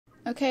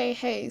Okay,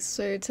 hey,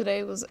 so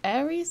today was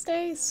Aries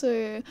Day,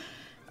 so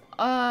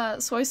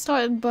I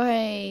started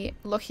by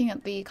looking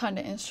at the kind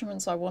of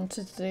instruments I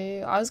wanted to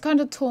do. I was kind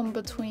of torn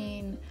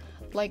between,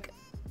 like,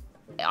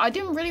 I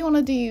didn't really want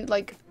to do,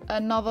 like,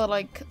 another,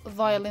 like,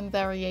 violin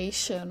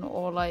variation,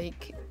 or,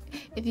 like,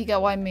 if you get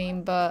what I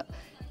mean, but,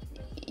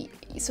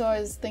 so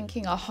I was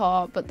thinking a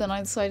harp, but then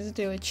I decided to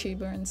do a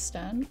tuba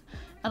instead.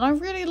 And I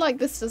really like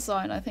this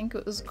design. I think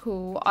it was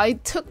cool. I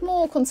took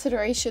more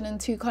consideration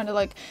into kind of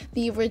like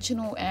the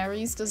original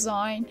Aries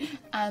design,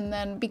 and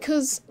then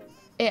because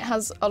it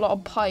has a lot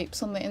of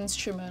pipes on the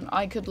instrument,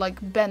 I could like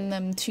bend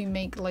them to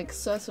make like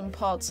certain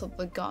parts of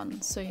the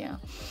gun. So yeah.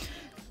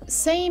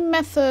 Same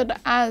method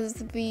as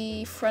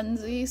the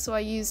Frenzy, so I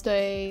used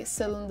a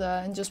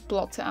cylinder and just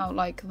blocked it out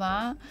like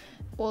that.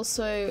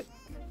 Also,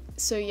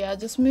 so yeah,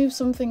 just move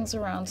some things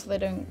around so they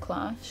don't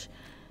clash.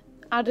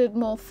 Added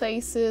more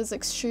faces,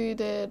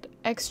 extruded,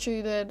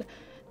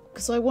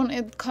 because I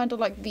wanted kind of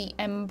like the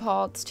M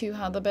parts to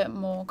have a bit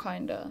more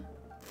kind of,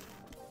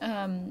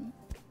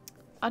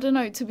 I don't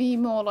know, to be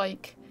more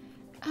like,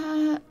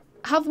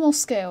 have more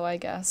scale, I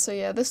guess. So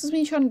yeah, this is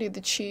me trying to do the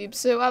tube.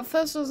 So at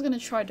first I was going to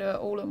try to do it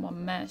all in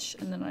one mesh,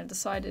 and then I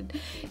decided,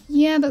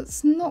 yeah,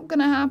 that's not going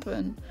to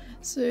happen.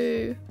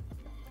 So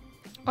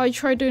I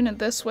tried doing it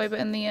this way, but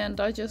in the end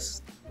I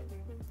just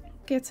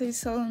get a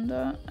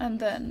cylinder and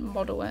then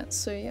model it.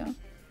 So yeah,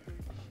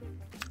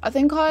 I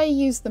think I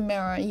used the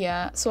mirror,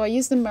 yeah, so I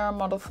used the mirror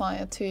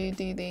modifier to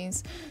do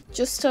these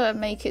just to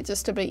make it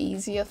just a bit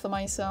easier for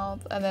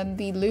myself. And then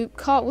the loop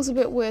cut was a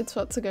bit weird,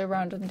 so I had to go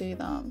around and do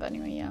that, but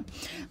anyway, yeah.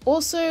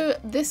 Also,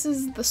 this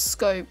is the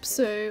scope,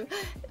 so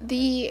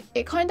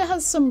it kind of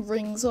has some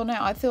rings on it.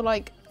 I feel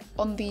like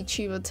on the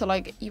tuba to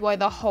like you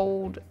either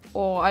hold,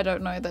 or I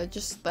don't know, they're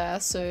just there,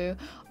 so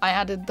I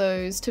added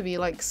those to be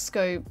like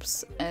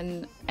scopes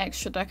and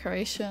extra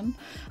decoration.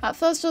 At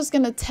first I was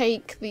gonna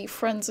take the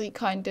Frenzy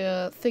kind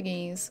of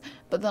thingies,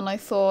 but then I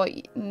thought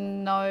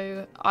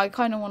no, I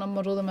kind of want to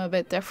model them a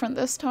bit different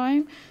this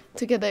time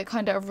to get that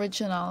kind of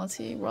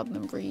originality rather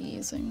than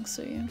reusing.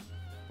 So yeah,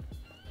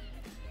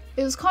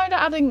 it was kind of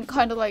adding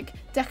kind of like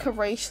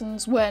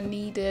decorations where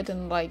needed,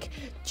 and like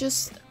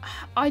just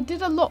I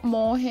did a lot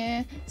more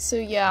here. So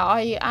yeah,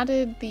 I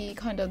added the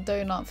kind of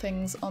donut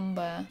things on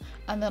there,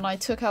 and then I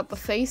took out the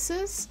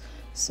faces.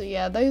 So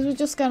yeah, those were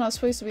just kind of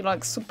supposed to be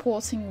like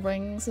supporting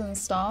rings and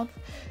stuff.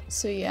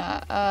 So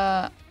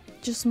yeah,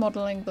 just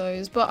modeling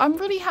those, but I'm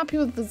really happy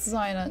with the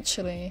design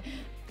actually.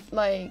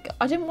 Like,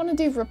 I didn't want to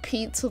do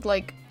repeats of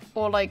like,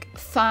 or like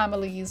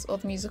families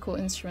of musical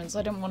instruments.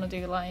 I didn't want to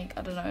do like,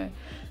 I don't know,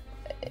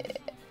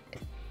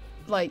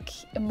 like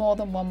more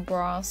than one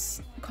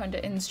brass kind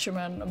of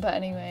instrument. But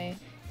anyway,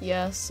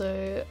 yeah,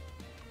 so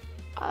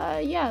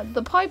yeah,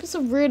 the pipes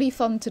are really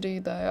fun to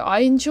do though. I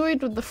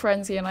enjoyed with the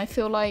Frenzy, and I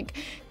feel like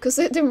because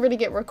it didn't really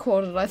get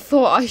recorded, I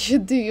thought I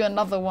should do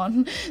another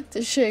one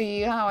to show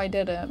you how I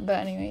did it. But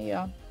anyway,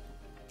 yeah,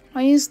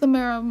 I used the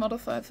mirror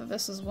modifier for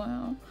this as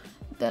well.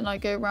 Then I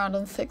go around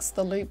and fix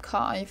the loop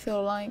cut, I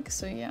feel like.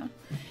 So yeah,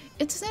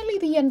 it's nearly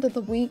the end of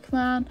the week,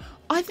 man.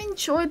 I've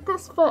enjoyed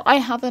this, but I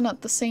haven't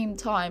at the same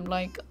time.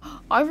 Like,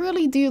 I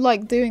really do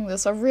like doing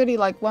this. I really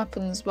like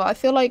weapons, but I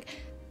feel like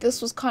this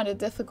was kind of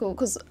difficult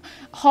because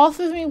half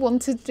of me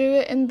wanted to do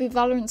it in the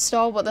Valorant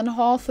style, but then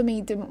half of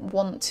me didn't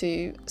want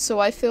to.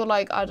 So I feel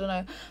like, I don't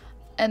know.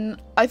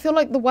 And I feel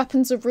like the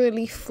weapons are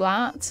really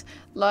flat.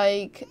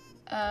 Like,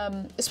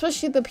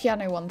 especially the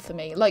piano one for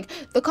me. Like,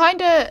 the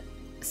kind of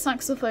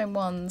saxophone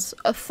ones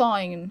are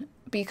fine,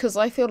 because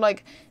I feel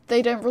like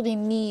they don't really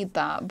need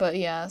that. But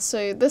yeah,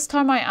 so this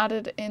time I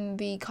added in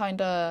the kind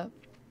of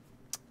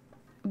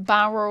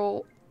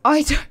barrel.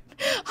 I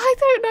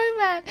don't know,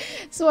 man.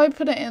 So I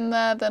put it in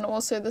there. Then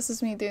also this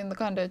is me doing the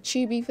kind of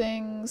tubey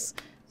things.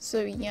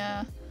 So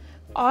yeah,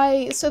 what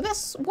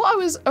I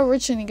was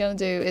originally gonna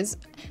do is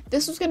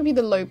this was gonna be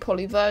the low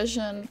poly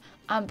version,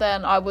 and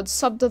then I would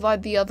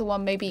subdivide the other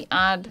one, maybe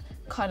add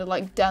kind of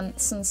like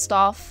dents and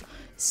stuff.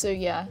 So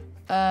yeah,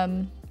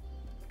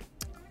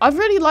 I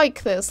really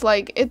like this.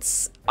 Like,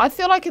 I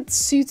feel like it's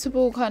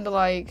suitable kind of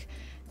like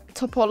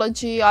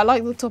topology. I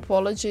like the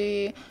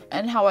topology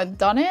and how I've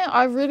done it.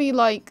 I really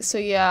like, so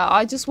yeah,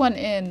 I just went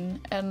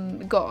in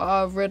and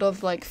got rid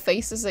of like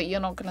faces that you're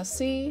not gonna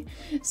see.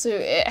 So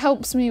it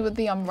helps me with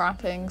the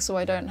unwrapping, so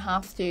I don't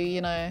have to, you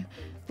know,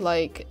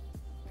 like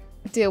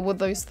deal with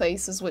those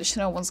faces which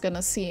no one's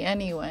gonna see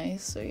anyway.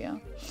 So yeah,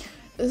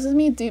 this is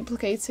me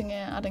duplicating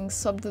it, adding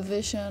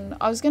subdivision.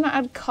 I was gonna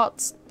add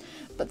cuts,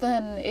 but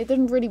then it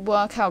didn't really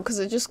work out because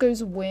it just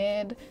goes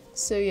weird.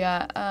 So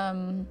yeah,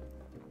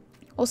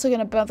 also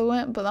gonna bevel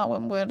it, but that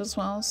went weird as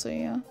well. So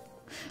yeah,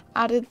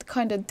 added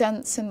kind of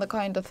dents in the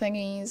kind of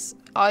thingies.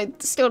 I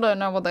still don't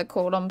know what they're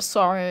called. I'm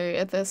sorry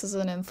if this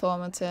isn't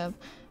informative,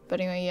 but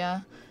anyway,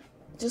 yeah,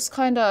 just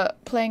kind of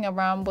playing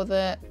around with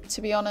it,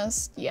 to be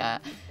honest. Yeah,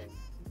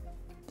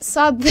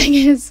 sad thing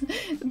is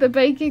the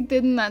baking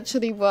didn't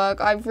actually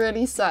work. I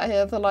really sat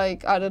here for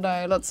like, I don't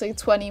know, let's say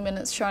 20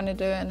 minutes trying to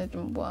do it, and it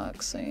didn't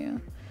work. So yeah,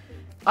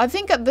 I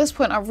think at this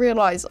point I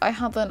realised I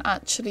haven't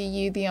actually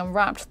UV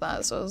unwrapped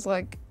that, so I was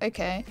like,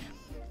 okay.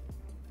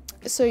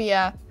 So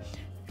yeah,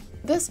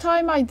 this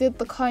time I did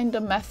the kind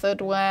of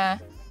method where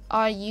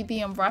I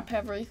UV unwrap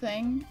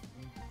everything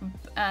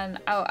and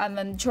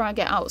then drag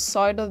it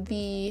outside of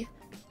the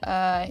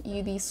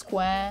UV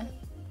square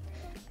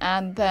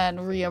and then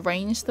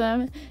rearrange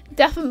them.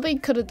 Definitely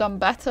could have done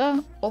better,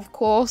 of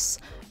course,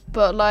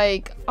 but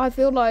like I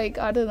feel like,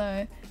 I don't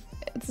know,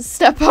 it's a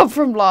step up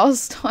from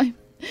last time.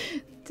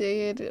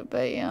 Dude,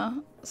 but yeah.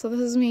 So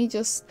this is me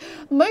just,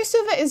 most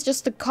of it is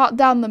just a cut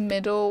down the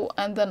middle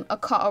and then a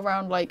cut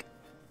around like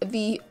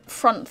the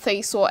front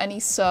face or any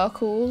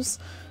circles.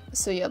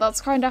 So yeah, that's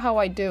kind of how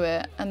I do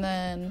it. And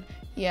then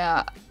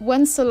yeah,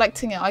 when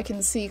selecting it I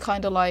can see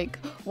kind of like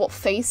what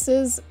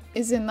faces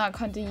is in that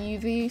kind of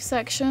UV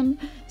section.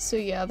 So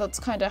yeah, that's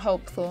kind of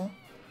helpful.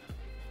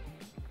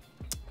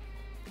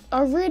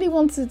 I really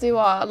wanted to do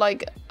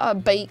a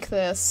bake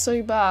this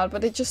so bad,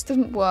 but it just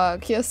didn't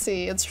work. You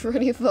see, it's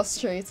really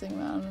frustrating,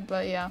 man.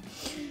 But yeah.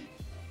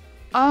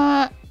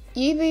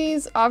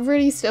 UVs, I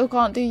really still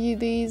can't do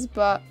UVs,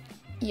 but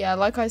yeah,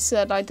 like I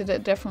said, I did it a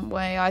different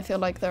way. I feel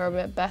like they're a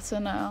bit better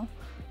now.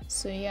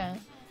 So yeah.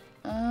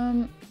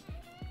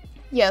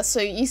 Yeah, so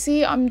you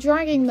see, I'm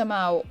dragging them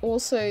out.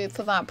 Also,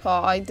 for that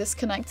part, I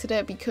disconnected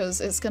it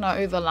because it's gonna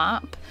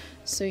overlap.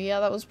 So yeah,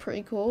 that was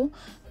pretty cool.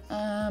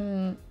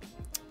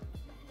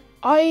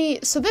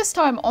 So this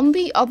time on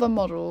the other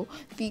model,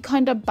 the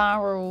kind of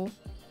barrel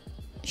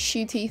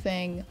shooty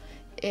thing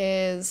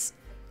is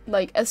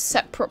like a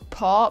separate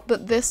part,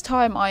 but this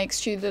time I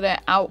extruded it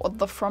out of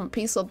the front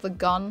piece of the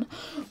gun,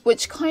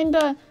 which kind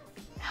of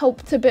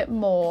helped a bit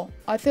more.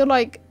 I feel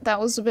like that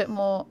was a bit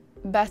more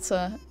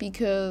better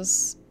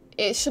because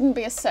it shouldn't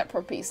be a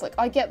separate piece. Like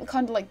I get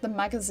kind of like the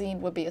magazine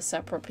would be a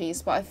separate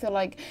piece, but I feel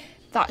like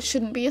that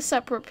shouldn't be a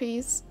separate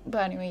piece.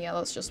 But anyway, yeah,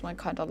 that's just my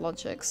kind of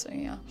logic. So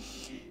yeah.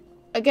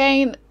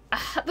 Again,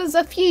 there's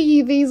a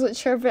few UVs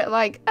which are a bit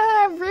like,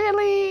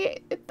 really?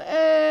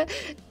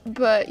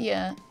 But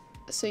yeah.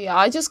 So yeah,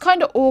 I just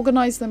kind of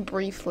organized them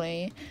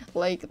briefly.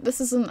 Like,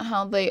 this isn't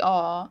how they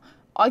are.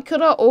 I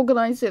could have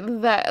organized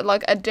it there,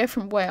 like, a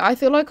different way. I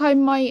feel like I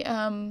might,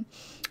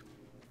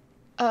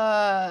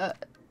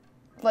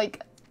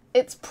 like,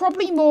 it's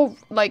probably more,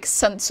 like,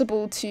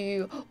 sensible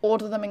to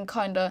order them in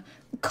kind of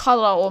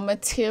color or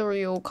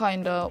material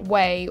kind of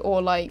way,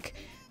 or, like,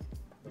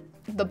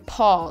 the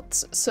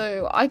parts.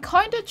 So I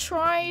kind of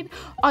tried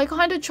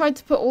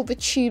to put all the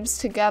tubes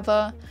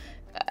together,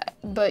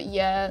 but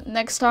yeah,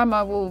 next time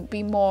I will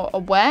be more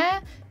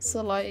aware.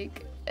 So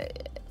like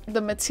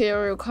the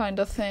material kind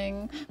of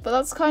thing, but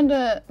that's kind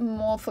of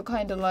more for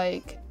kind of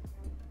like,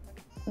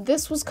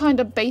 this was kind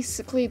of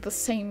basically the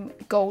same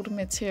gold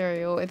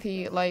material if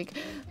you like,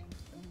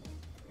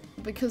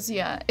 because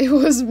yeah, it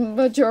was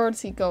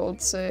majority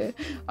gold, so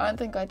I don't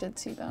think I did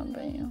too bad.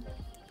 But yeah,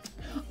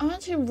 I'm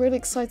actually really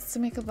excited to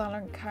make a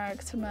Valorant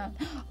character, man.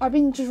 I've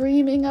been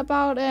dreaming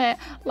about it.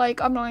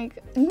 Like, I'm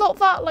like, not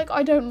that, like,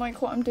 I don't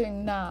like what I'm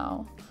doing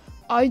now.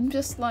 I'm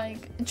just,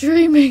 like,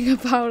 dreaming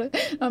about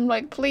it. I'm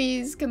like,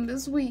 please, can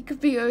this week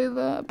be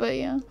over? But,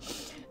 yeah.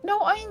 No,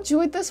 I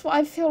enjoyed this, but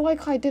I feel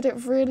like I did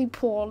it really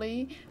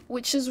poorly,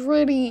 which is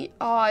really,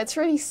 it's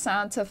really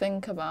sad to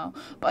think about.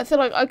 But I feel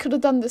like I could have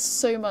done this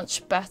so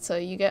much better,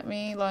 you get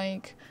me?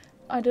 Like,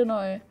 I don't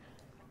know.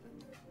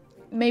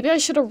 Maybe I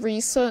should have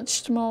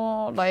researched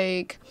more,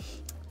 like,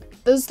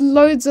 there's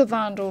loads of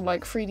Vandal,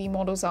 like, 3D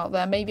models out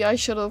there. Maybe I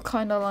should have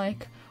kind of,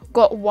 like,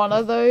 got one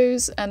of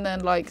those and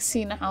then, like,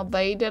 seen how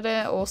they did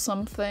it or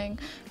something.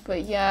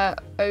 But yeah,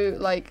 oh,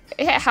 like,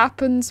 it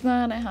happens,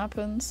 man, it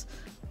happens.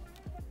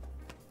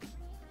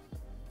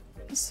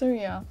 So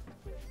yeah.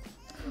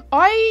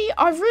 I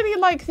really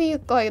like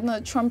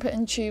the trumpet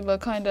and tuba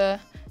kind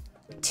of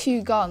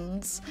two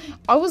guns.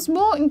 I was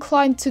more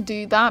inclined to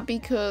do that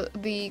because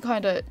the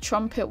kind of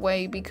trumpet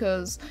way,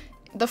 because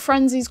the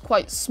frenzy's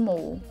quite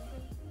small.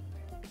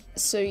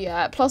 So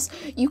yeah, plus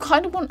you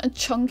kind of want a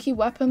chunky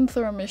weapon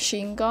for a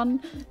machine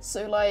gun.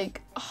 So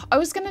like, I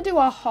was gonna do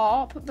a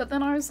harp, but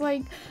then I was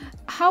like,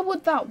 how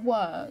would that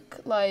work?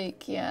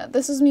 Like, yeah,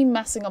 this is me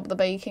messing up the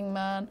baking,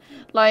 man.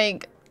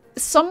 Like,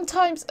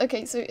 sometimes,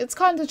 okay, so it's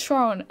kind of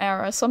trial and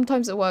error.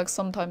 Sometimes it works,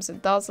 sometimes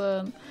it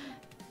doesn't.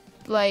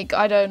 Like,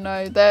 I don't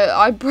know.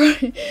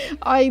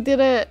 I did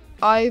it.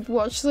 I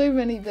watched so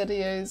many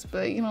videos,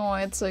 but you know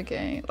what? It's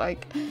okay.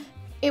 Like,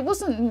 it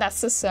wasn't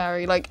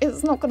necessary. Like,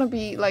 it's not gonna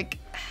be like,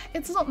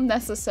 it's not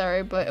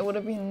necessary, but it would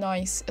have been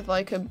nice if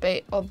I could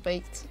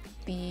baked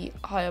the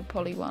higher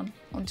poly one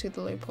onto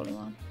the low poly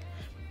one.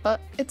 But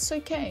it's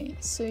okay.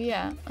 So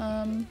yeah.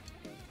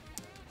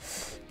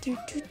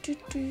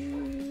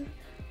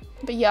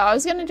 But yeah, I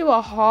was gonna do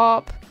a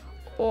harp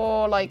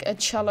or like a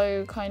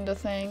cello kind of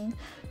thing.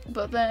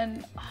 But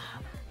then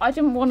I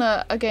didn't want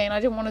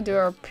to do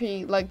a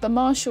repeat. Like, the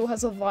Marshall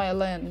has a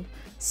violin,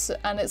 so,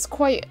 and it's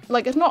quite,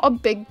 like, it's not a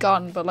big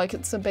gun, but like,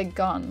 it's a big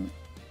gun.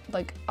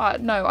 Like,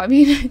 no, I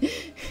mean,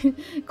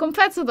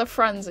 compared to the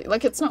Frenzy,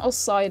 like, it's not a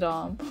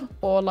sidearm,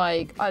 or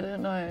like, I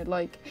don't know,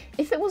 like,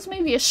 if it was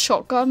maybe a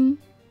shotgun,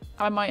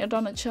 I might have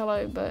done a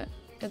cello, but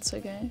it's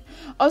okay.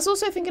 I was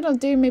also thinking of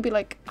doing maybe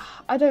like,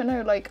 I don't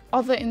know, like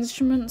other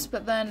instruments,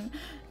 but then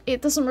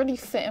it doesn't really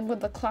fit in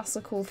with the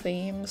classical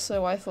theme,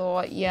 so I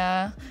thought,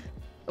 yeah,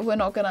 we're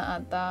not gonna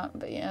add that.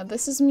 But yeah,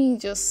 this is me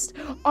just,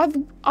 I've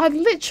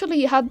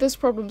literally had this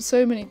problem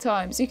so many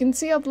times. You can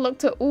see I've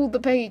looked at all the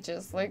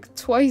pages like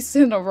twice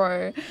in a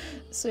row.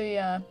 So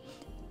yeah,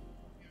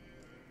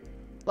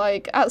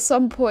 like at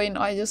some point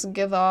I just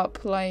give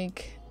up.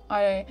 Like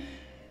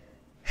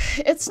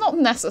it's not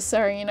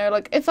necessary, you know,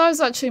 like if I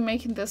was actually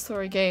making this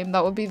for a game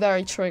that would be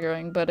very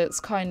triggering, but it's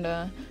kind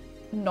of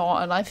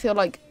not, and I feel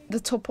like the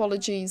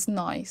topology is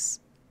nice.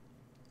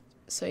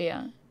 So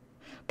yeah.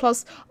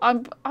 Plus, I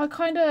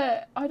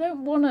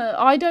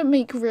don't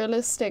make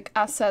realistic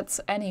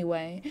assets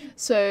anyway,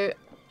 so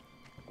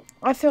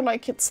I feel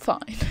like it's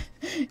fine.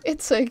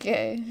 It's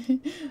okay.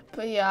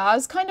 But yeah, I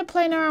was kind of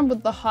playing around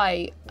with the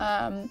height.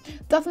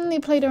 Definitely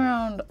played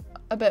around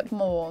a bit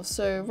more.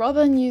 So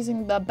rather than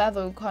using the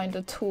bevel kind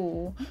of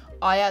tool,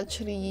 I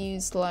actually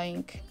used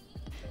like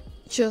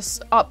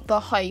just up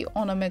the height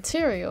on a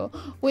material,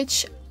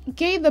 which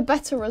gave a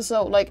better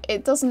result. Like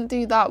it doesn't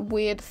do that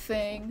weird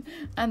thing,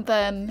 and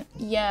then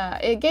yeah,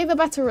 it gave a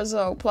better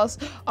result. Plus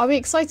I'll be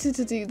excited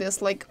to do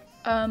this. Like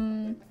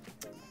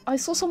I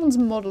saw someone's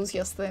models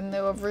yesterday and they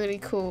were really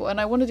cool,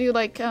 and I want to do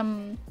like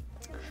kind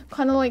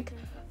of like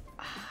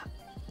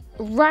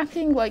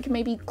wrapping like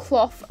maybe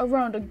cloth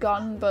around a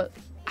gun but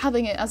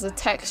having it as a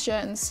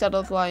texture instead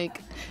of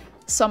like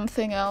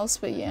something else.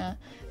 But yeah,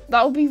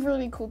 that would be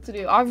really cool to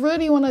do. I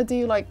really want to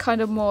do like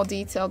kind of more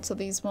detail to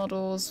these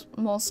models,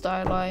 more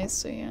stylized,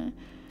 so yeah.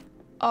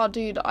 Oh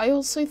dude, I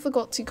also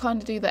forgot to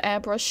kind of do the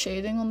airbrush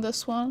shading on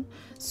this one,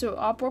 so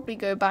I'll probably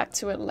go back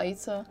to it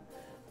later.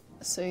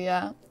 So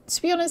yeah,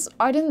 to be honest,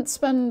 I didn't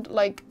spend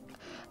like,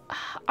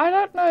 I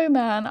don't know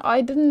man,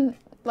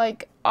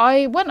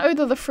 I went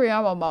over the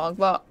 3-hour mark,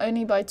 but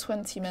only by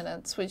 20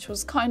 minutes, which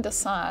was kind of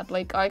sad.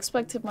 Like I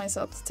expected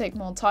myself to take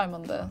more time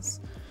on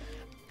this,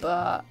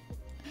 but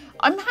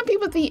I'm happy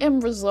with the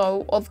end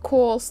result. Of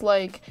course,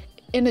 like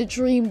in a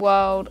dream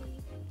world,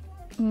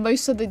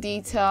 most of the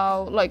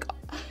detail, like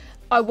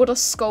I would have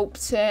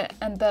sculpted it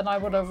and then I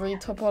would have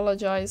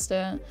retopologized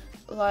it.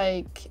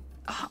 Like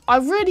I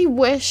really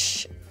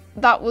wish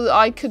that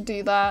I could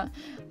do that.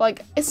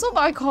 Like it's not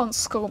that I can't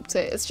sculpt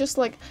it, it's just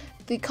like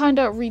the kind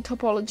of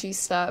retopology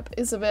step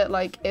is a bit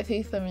like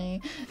iffy for me,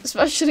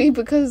 especially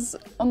because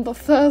on the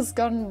first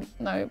gun,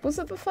 no, was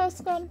it the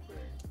first gun?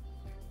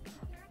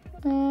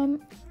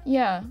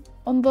 Yeah,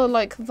 on the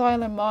like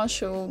violin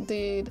Marshall,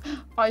 dude,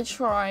 I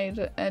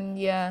tried and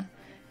yeah,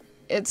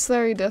 it's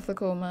very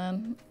difficult,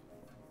 man.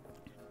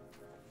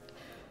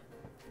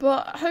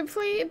 But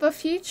hopefully in the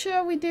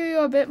future we do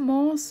a bit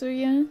more, so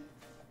yeah.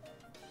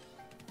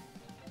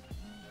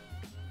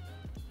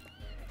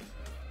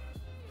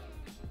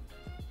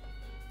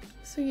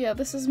 So yeah,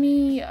 this is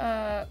me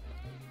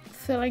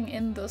filling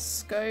in the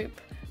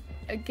scope.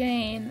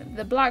 Again,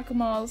 the black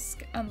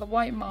mask and the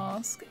white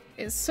mask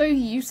is so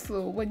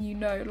useful when you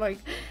know, like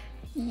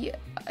you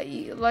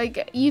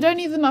don't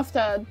even have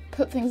to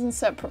put things in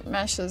separate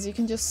meshes. You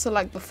can just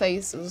select the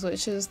faces,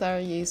 which is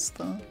very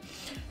useful.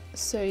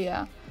 So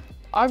yeah,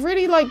 I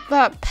really like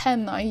that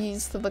pen that I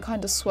used for the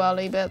kind of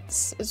swirly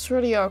bits. It's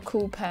really a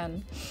cool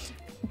pen.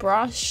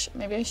 Brush,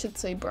 maybe I should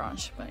say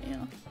brush, but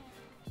yeah.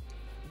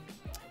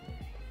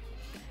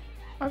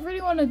 I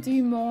really want to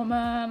do more,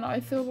 man. I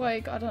feel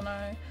like, I don't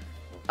know,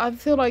 I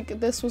feel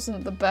like this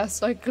wasn't the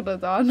best I could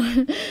have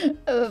done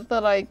for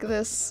like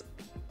this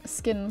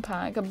skin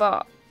pack,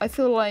 but I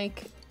feel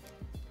like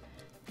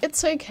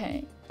it's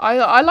okay.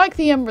 I like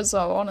the end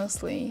result,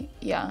 honestly,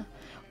 yeah.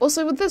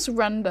 Also with this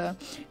render,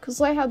 because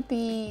I had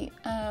the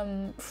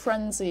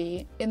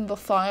frenzy in the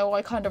file,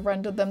 I kind of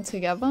rendered them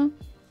together.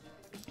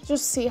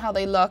 Just see how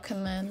they look,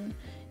 and then,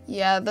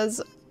 yeah,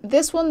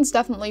 this one's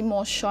definitely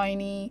more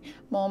shiny,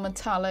 more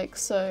metallic,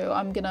 so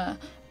I'm gonna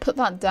put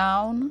that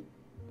down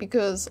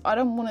because I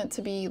don't want it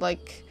to be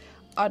like,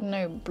 I don't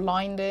know,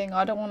 blinding.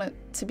 I don't want it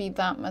to be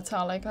that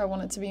metallic. I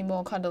want it to be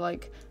more kind of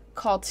like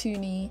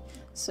cartoony.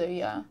 So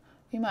yeah,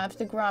 we might have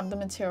to grab the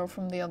material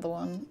from the other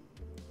one.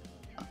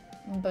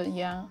 But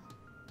yeah.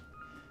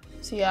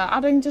 So yeah,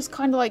 adding just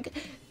kind of like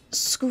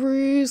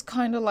screws,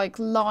 kind of like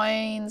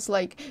lines,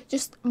 like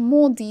just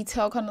more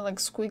detail, kind of like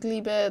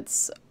squiggly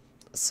bits.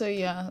 So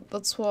yeah,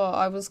 that's what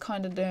I was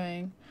kind of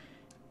doing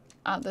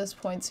at this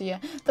point. So yeah,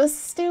 there's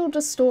still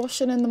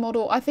distortion in the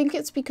model. I think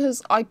it's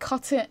because I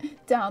cut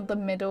it down the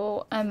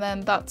middle and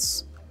then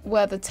that's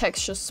where the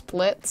texture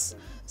splits,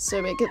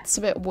 so it gets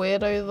a bit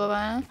weird over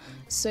there.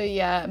 So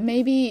yeah,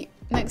 maybe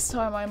next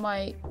time I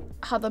might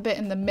have a bit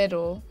in the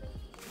middle.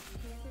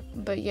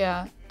 But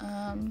yeah,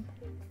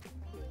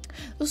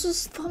 this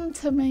was fun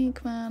to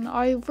make, man.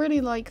 I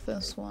really like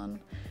this one.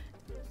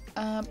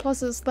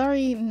 Plus it's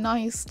very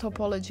nice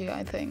topology,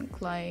 I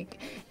think. Like,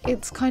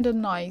 it's kind of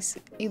nice,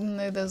 even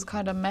though there's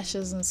kind of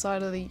meshes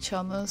inside of each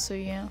other, so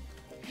yeah.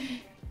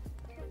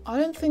 I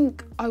don't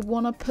think I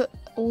want to put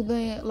all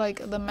the,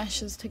 like, the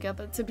meshes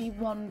together to be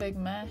one big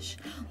mesh.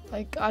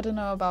 Like, I don't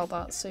know about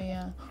that, so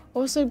yeah.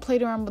 Also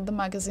played around with the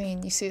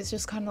magazine. You see, it's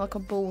just kind of like a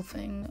ball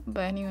thing,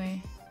 but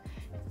anyway.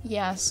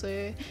 yeah,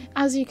 so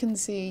as you can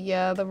see,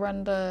 yeah, the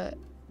render,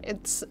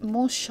 it's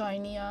more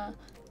shinier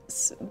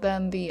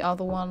than the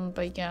other one,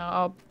 but yeah,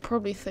 I'll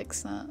probably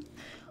fix that.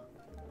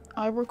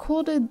 I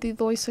recorded the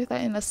voice like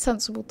that in a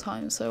sensible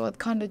time, so I'd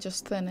kind of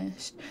just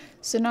finished.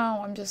 So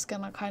now I'm just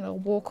gonna kind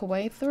of walk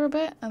away for a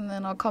bit, and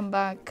then I'll come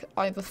back,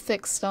 either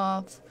fix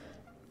stuff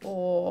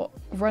or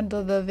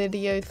render the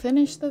video,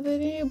 finish the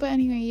video. But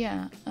anyway,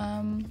 yeah,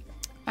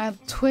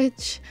 at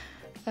Twitch,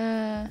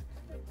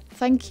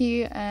 thank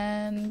you,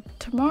 and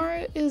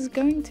tomorrow is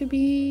going to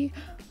be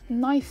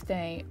knife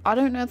day. I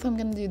don't know if I'm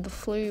gonna do the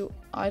flu,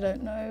 I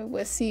don't know,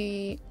 we'll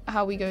see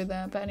how we go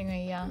there, but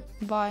anyway, yeah,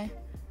 bye.